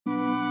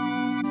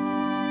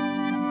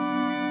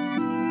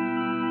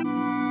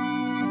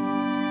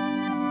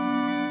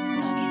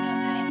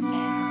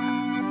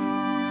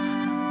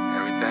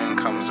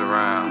comes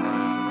around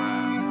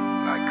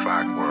like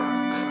clockwork.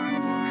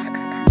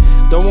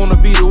 Don't wanna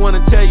be the one to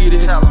tell you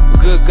this, but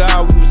good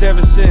God, we was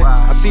ever sent.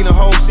 I seen the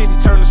whole city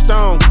turn to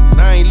stone,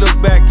 and I ain't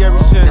looked back ever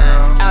since.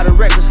 Out of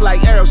records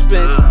like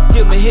Aerosmith,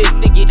 give me a hit,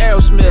 thinking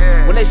Aerosmith.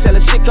 When they sellin'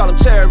 shit, call them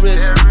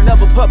terrorists.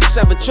 Never puppets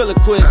and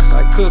ventriloquists.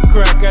 Like cook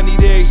crack, I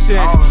need every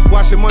cent.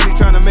 Washing money,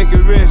 trying to make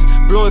it rest.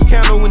 Blow his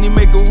candle when you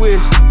make a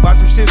wish. Watch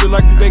him sizzle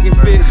like you baking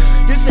fish.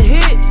 This a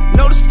hit,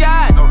 know the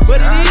skies, but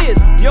it is.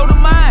 Yo, the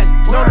minds,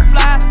 know the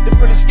fly, the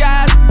friendly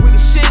skies. We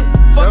the shit,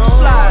 fuck the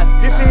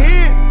slide. This a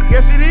hit,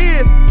 yes it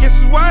is.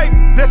 Kiss his wife,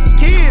 bless his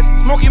kids.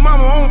 Smoke your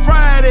mama on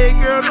Friday,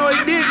 girl, no he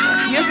did.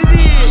 Yes it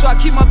is. So I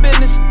keep my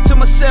business to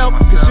myself,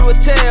 cause you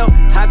would tell,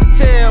 I can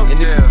tell. And if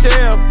you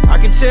tell, I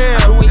can tell.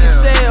 But when you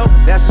sell,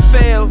 that's a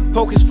fail.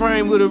 Poke his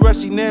frame with a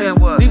rusty nail.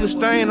 Leave a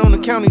stain on the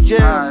county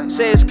jail.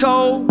 Say it's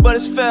cold, but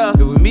it's fair.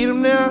 If we meet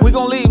him there, we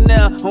gon' leave him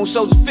there. On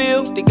Soldier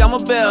Field, think I'm a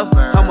bell.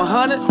 I'm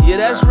 100, yeah,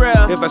 that's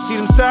real. if I see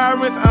them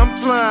sirens, I'm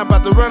flying.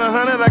 About to run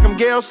 100 like I'm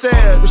Gail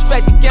Sayers.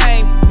 Respect the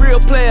game, real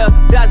player.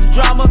 Dodge the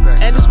drama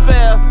and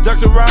despair. Duck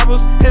the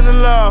robbers and the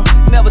law.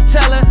 Never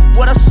telling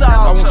what I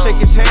saw. I won't shake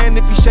his hand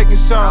if he shaking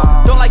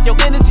soft. Don't like your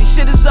energy,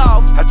 shit is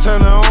off. I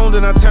turn her on,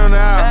 then I turn her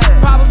out.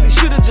 Probably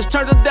should've just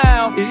turned her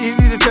down. It's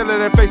easy to tell her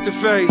that face to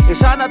face.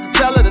 It's hard not to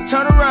tell her to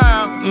turn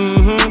around.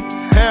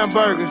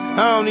 Hamburger,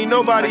 I don't need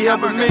nobody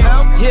helping me.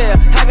 Yeah,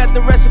 I got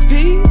the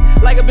recipe,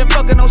 like I've been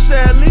fucking on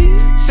Sarah Lee.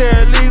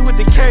 Sarah Lee with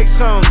the cakes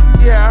on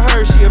her. Yeah, I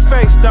heard she a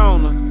face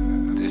donor.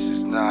 This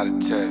is not a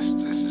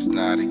test, this is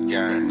not a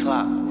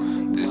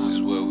game. This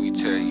is where we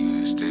tell you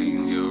to stay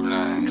in your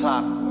lane.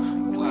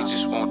 We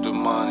just want the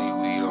money,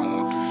 we don't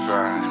want the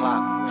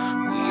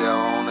fame. We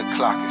are on the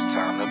clock, it's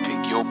time to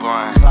pick your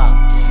brain.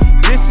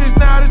 This is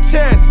not a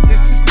test,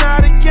 this is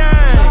not a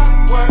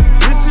game.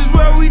 This is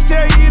where we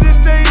tell you to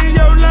stay in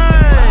your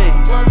lane.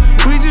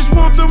 We just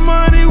want the